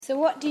So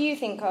what do you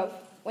think of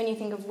when you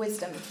think of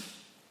wisdom?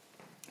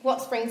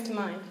 What springs to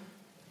mind?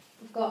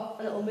 We've got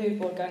a little mood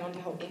board going on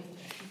to help you.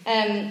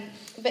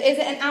 But is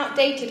it an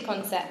outdated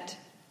concept?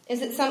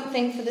 Is it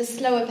something for the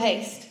slower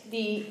paced,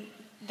 the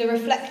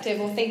reflective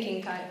or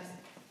thinking types?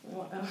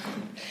 Or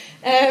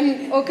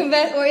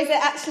is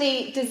it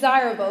actually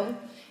desirable?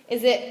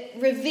 Is it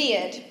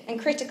revered and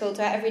critical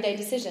to our everyday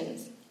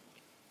decisions?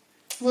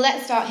 Well,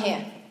 let's start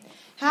here.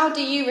 How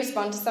do you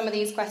respond to some of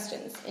these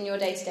questions in your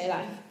day-to-day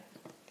life?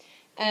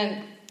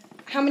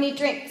 How many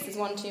drinks is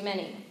one too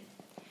many?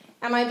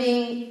 Am I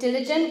being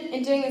diligent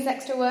in doing this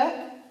extra work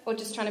or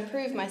just trying to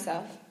prove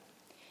myself?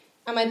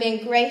 Am I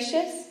being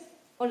gracious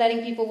or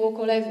letting people walk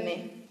all over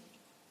me?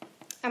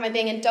 Am I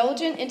being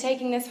indulgent in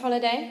taking this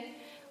holiday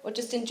or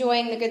just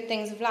enjoying the good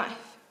things of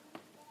life?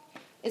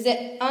 Is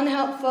it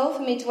unhelpful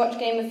for me to watch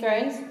Game of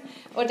Thrones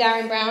or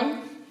Darren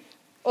Brown?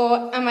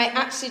 Or am I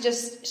actually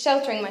just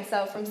sheltering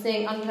myself from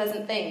seeing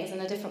unpleasant things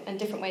and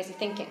different ways of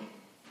thinking?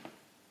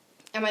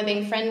 Am I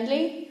being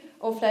friendly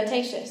or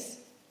flirtatious?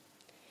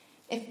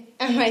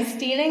 Am I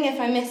stealing if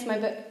I miss my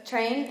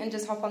train and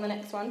just hop on the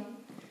next one?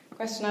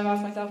 Question I've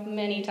asked myself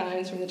many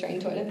times from the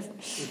train toilets.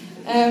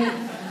 Sorry.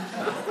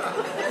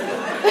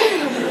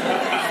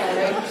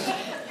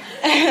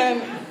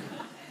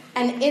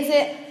 And is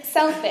it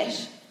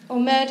selfish or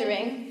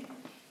murdering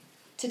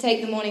to take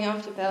the morning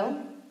after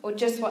pill, or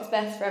just what's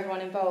best for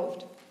everyone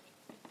involved?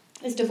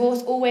 Is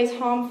divorce always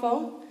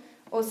harmful,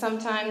 or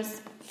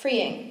sometimes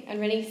freeing and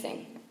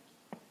releasing?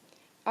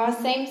 Are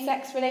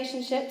same-sex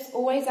relationships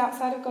always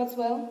outside of God's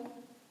will?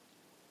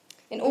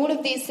 In all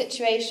of these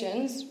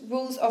situations,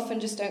 rules often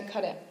just don't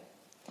cut it.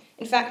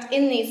 In fact,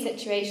 in these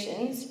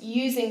situations,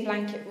 using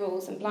blanket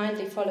rules and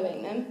blindly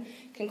following them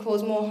can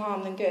cause more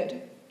harm than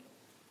good.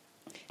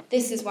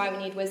 This is why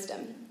we need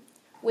wisdom.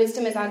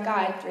 Wisdom is our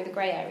guide through the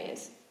grey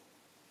areas.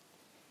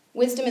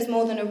 Wisdom is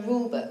more than a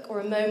rule book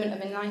or a moment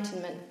of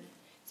enlightenment.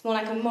 It's more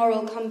like a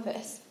moral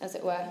compass, as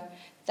it were,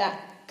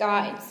 that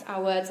guides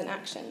our words and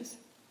actions.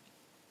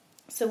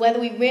 So whether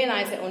we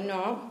realise it or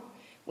not,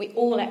 we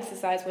all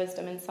exercise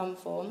wisdom in some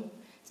form.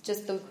 It's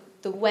just the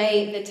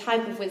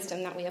type of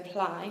wisdom that we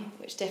apply,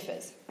 which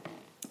differs.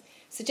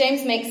 So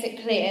James makes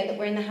it clear that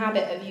we're in the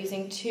habit of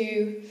using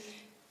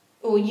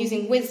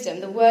wisdom,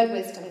 the word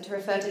wisdom, to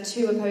refer to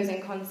two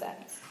opposing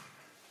concepts.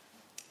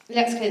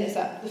 Let's clear this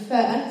up. The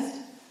first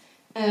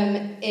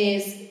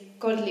is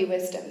godly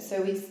wisdom.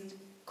 So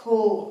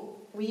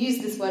we use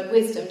this word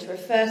wisdom to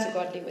refer to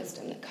godly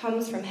wisdom that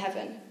comes from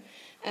heaven,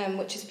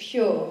 which is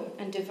pure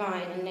and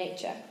divine in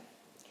nature.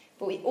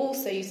 But we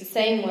also use the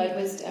same word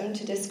wisdom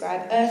to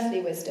describe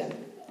earthly wisdom,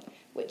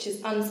 which is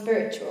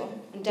unspiritual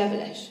and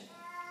devilish.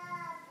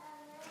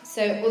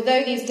 So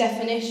although these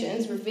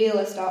definitions reveal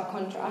a stark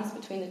contrast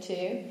between the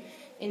two,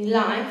 in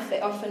life they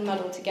often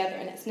muddle together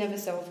and it's never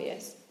so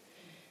obvious.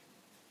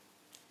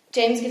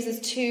 James gives us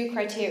two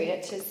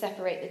criteria to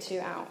separate the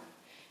two out.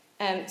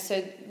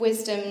 So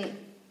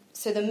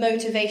the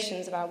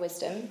motivations of our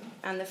wisdom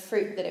and the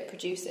fruit that it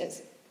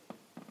produces.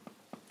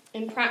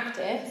 In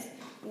practice,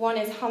 one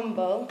is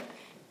humble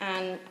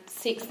and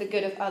seeks the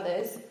good of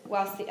others,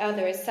 whilst the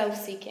other is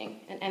self-seeking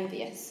and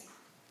envious.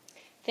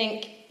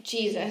 Think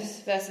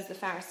Jesus versus the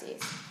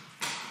Pharisees,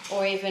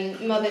 or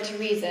even Mother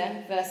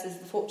Teresa versus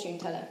the fortune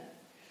teller.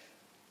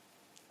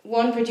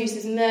 One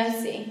produces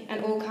mercy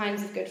and all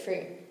kinds of good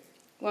fruit,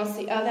 whilst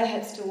the other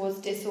heads towards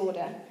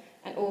disorder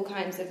and all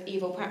kinds of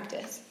evil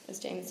practice, as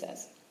James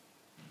says.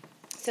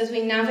 So as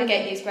we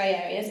navigate these grey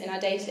areas in our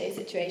day-to-day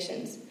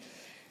situations,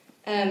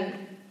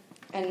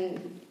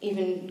 and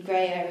even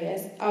grey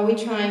areas, are we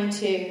trying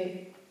to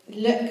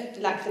look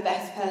like the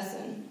best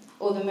person,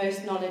 or the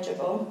most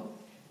knowledgeable,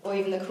 or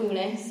even the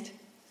coolest?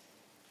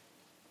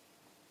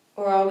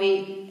 Or are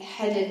we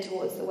headed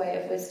towards the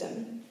way of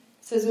wisdom?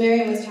 So as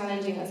Miriam was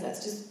challenging us,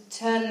 let's just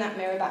turn that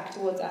mirror back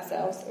towards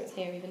ourselves, so it's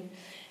here even.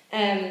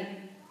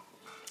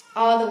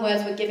 Are the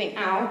words we're giving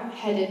out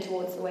headed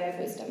towards the way of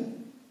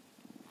wisdom?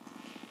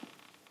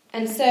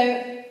 And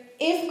so,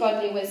 if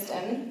godly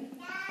wisdom,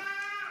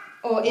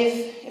 or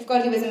if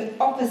godly wisdom is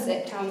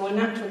opposite to our more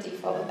natural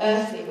default of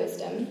earthly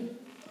wisdom,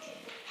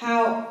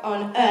 how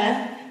on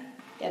earth,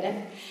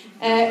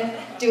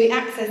 do we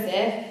access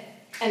it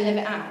and live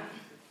it out?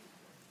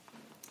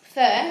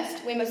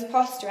 First, we must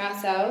posture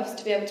ourselves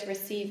to be able to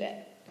receive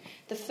it.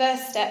 The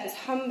first step is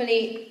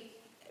humbly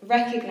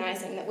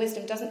recognising that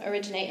wisdom doesn't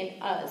originate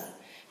in us,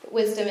 but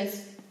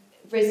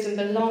wisdom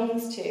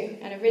belongs to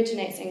and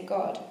originates in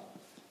God.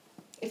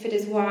 If it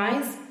is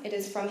wise, it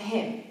is from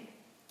Him.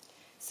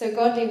 So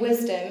godly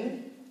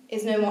wisdom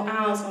is no more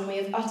ours when we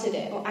have uttered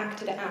it or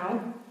acted it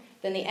out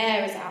than the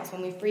air is ours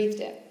when we've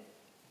breathed it.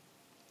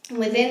 And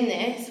within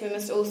this, we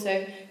must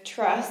also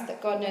trust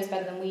that God knows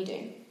better than we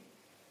do.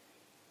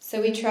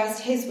 So we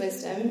trust His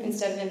wisdom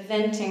instead of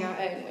inventing our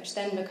own, which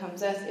then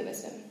becomes earthly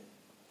wisdom.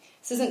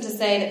 This isn't to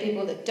say that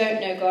people that don't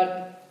know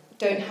God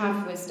don't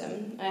have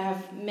wisdom. I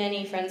have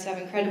many friends who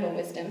have incredible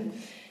wisdom,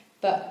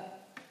 but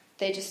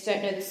they just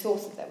don't know the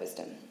source of their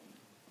wisdom.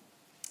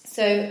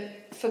 So,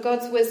 for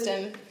God's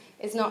wisdom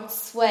is not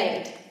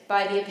swayed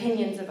by the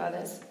opinions of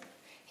others.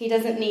 He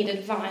doesn't need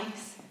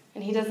advice,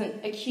 and he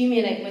doesn't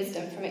accumulate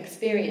wisdom from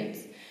experience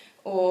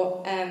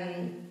or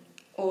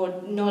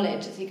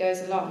knowledge as he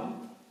goes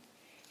along.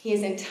 He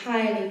is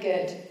entirely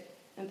good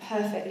and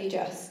perfectly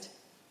just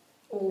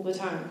all the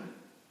time.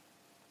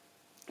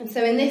 And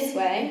so in this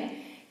way,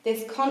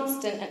 this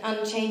constant and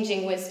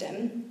unchanging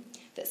wisdom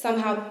that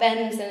somehow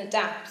bends and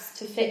adapts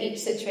to fit each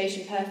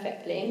situation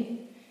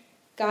perfectly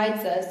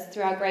guides us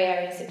through our grey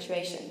area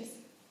situations.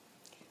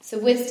 So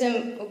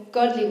wisdom, or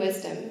godly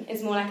wisdom,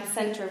 is more like a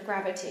centre of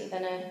gravity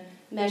than a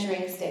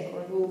measuring stick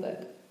or a rule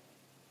book,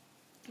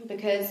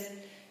 because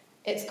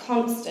it's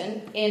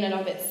constant in and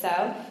of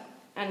itself,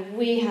 and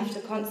we have to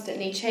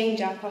constantly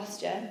change our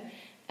posture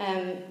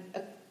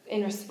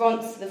in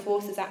response to the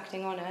forces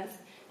acting on us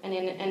and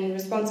in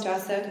response to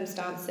our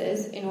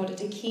circumstances in order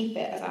to keep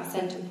it as our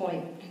centre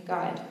point and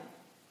guide.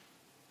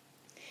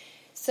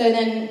 So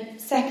then,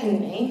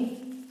 secondly,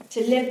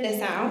 to live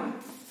this out,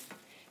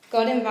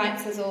 God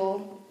invites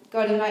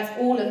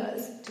all of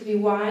us to be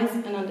wise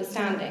and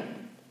understanding.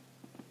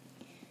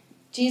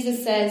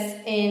 Jesus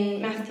says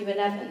in Matthew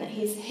 11 that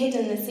he's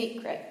hidden the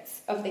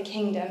secrets of the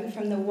kingdom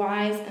from the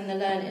wise and the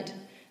learned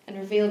and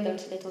revealed them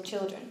to little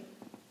children.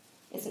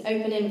 It's an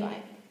open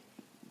invite.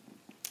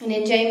 And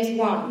in James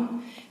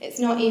 1, it's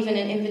not even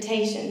an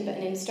invitation but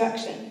an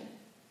instruction.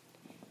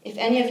 If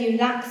any of you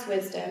lacks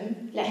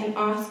wisdom, let him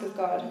ask of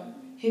God,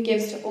 who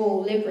gives to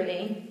all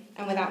liberally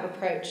and without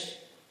reproach,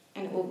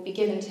 and it will be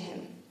given to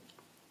him.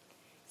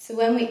 So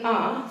when we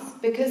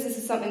ask, because this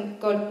is something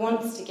God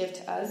wants to give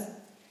to us,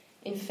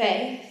 in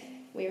faith,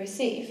 we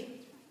receive.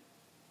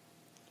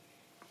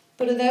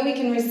 But although we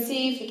can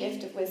receive the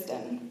gift of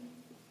wisdom,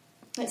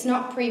 it's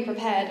not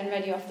pre-prepared and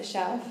ready off the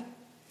shelf.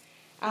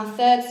 Our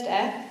third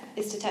step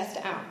is to test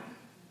it out.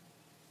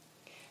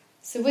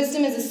 So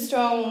wisdom is a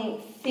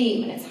strong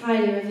theme, and it's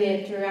highly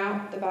revered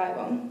throughout the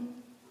Bible.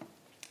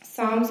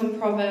 Psalms and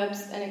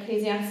Proverbs and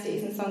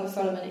Ecclesiastes and Song of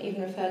Solomon are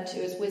even referred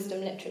to as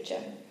wisdom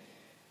literature.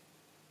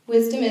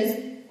 Wisdom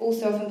is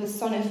also often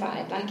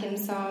personified, like in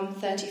Psalm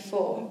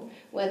 34,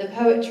 where the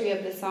poetry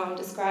of the psalm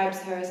describes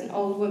her as an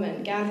old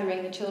woman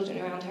gathering the children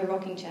around her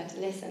rocking chair to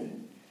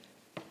listen.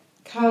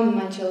 Come,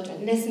 my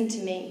children, listen to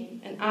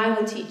me, and I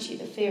will teach you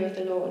the fear of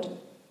the Lord.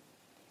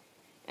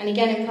 And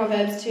again in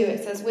Proverbs 2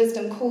 it says,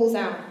 wisdom calls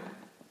out.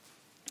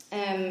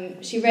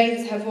 She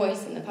raises her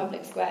voice in the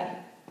public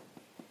square.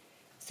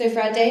 So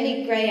for our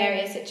daily grey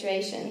area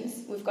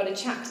situations, we've got to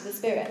chat to the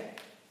Spirit.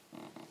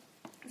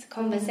 It's a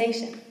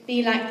conversation.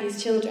 Be like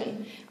these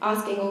children,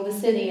 asking all the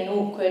silly and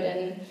awkward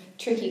and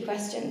tricky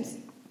questions.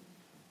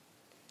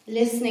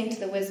 Listening to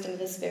the wisdom of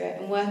the Spirit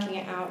and working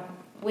it out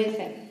with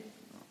him.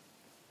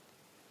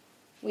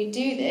 We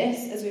do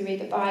this as we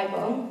read the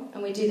Bible,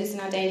 and we do this in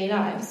our daily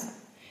lives.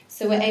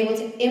 So we're able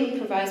to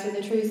improvise with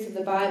the truths of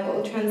the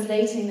Bible,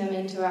 translating them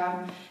into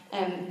our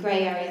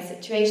grey area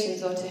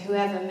situations or to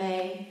whoever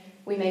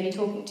we may be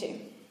talking to.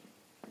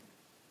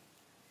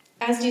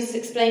 As Jesus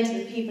explained to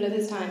the people of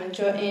his time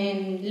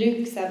in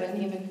Luke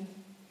 7 even,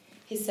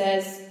 he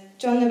says,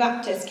 John the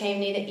Baptist came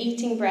neither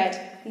eating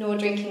bread nor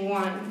drinking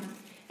wine,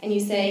 and you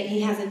say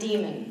he has a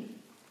demon.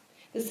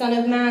 The Son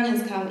of Man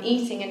has come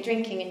eating and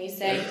drinking, and you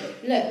say,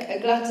 look, a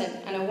glutton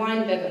and a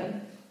wine-bibber,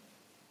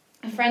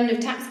 a friend of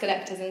tax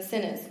collectors and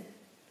sinners.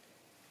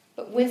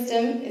 But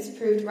wisdom is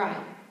proved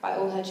right by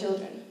all her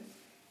children.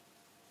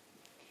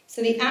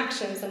 So the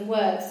actions and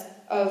words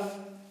of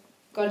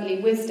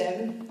godly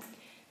wisdom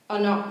are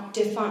not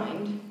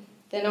defined.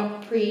 They're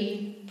not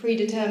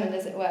predetermined,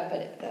 as it were,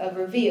 but are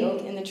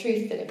revealed in the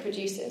truth that it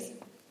produces.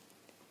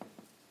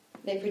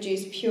 They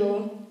produce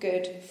pure,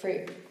 good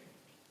fruit.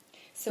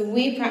 So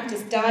we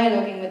practice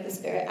dialoguing with the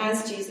Spirit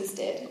as Jesus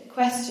did,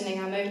 questioning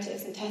our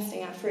motives and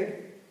testing our fruit.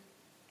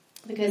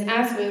 Because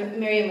as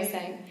Miriam was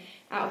saying,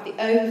 out of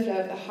the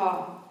overflow of the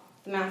heart,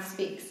 the mouth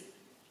speaks.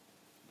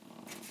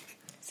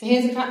 So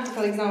here's a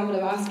practical example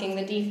of asking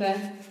the deeper,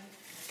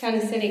 kind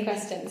of silly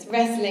questions,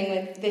 wrestling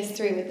with this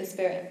through with the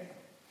Spirit.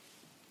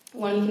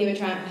 One you can even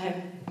try out at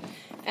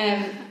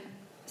home.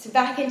 So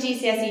back in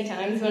GCSE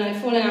times, when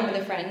I'd fallen out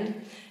with a friend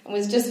and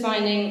was just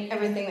finding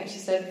everything that she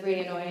said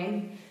really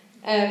annoying,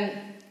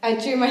 I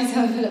drew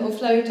myself a little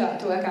flowchart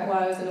to work out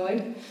why I was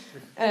annoyed.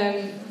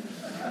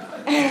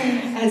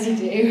 As you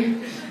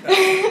do.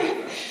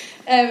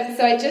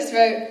 So I just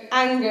wrote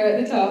anger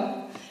at the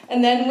top,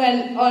 and then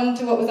went on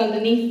to what was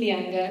underneath the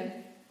anger,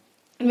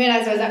 and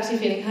realised I was actually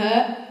feeling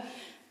hurt.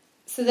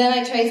 So then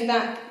I traced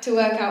back to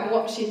work out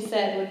what she'd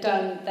said or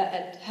done that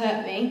had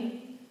hurt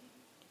me.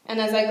 And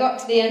as I got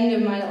to the end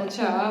of my little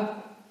chart,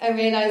 I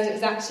realised it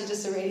was actually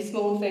just a really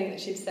small thing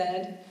that she'd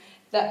said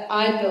that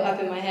I'd built up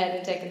in my head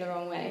and taken the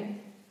wrong way.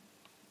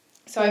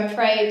 So I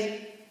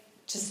prayed,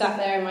 just sat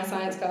there in my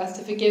science class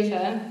to forgive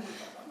her,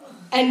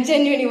 and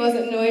genuinely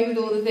wasn't annoyed with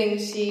all the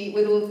things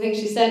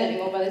she said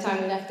anymore by the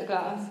time we left the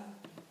class.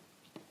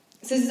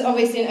 So this is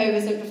obviously an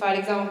oversimplified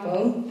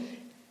example,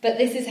 but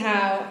this is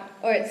how,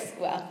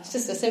 it's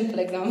just a simple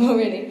example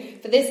really,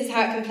 but this is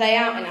how it can play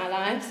out in our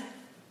lives.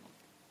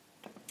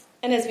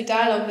 And as we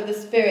dialogue with the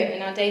Spirit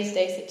in our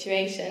day-to-day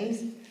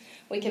situations,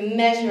 We can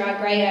measure our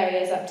grey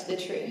areas up to the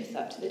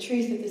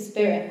truth of the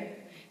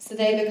Spirit, so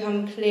they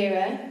become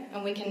clearer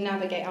and we can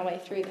navigate our way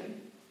through them.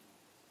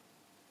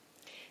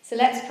 So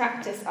let's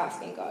practice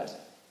asking God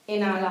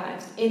in our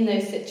lives, in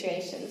those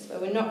situations where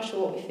we're not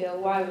sure what we feel,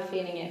 why we're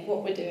feeling it,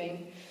 what we're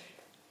doing,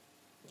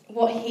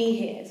 what He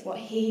hears, what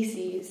He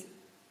sees,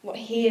 what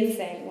He is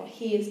saying, what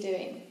He is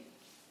doing.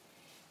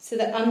 So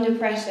that under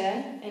pressure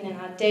and in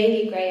our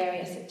daily grey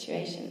area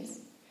situations,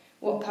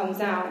 what comes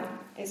out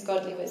is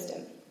godly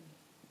wisdom.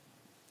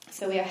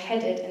 So we are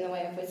headed in the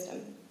way of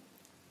wisdom.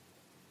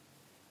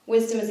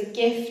 Wisdom is a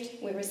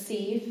gift we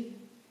receive,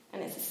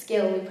 and it's a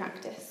skill we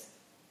practice.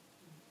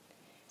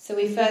 So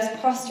we first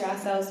posture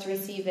ourselves to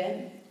receive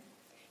it,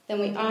 then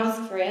we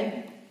ask for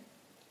it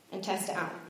and test it out.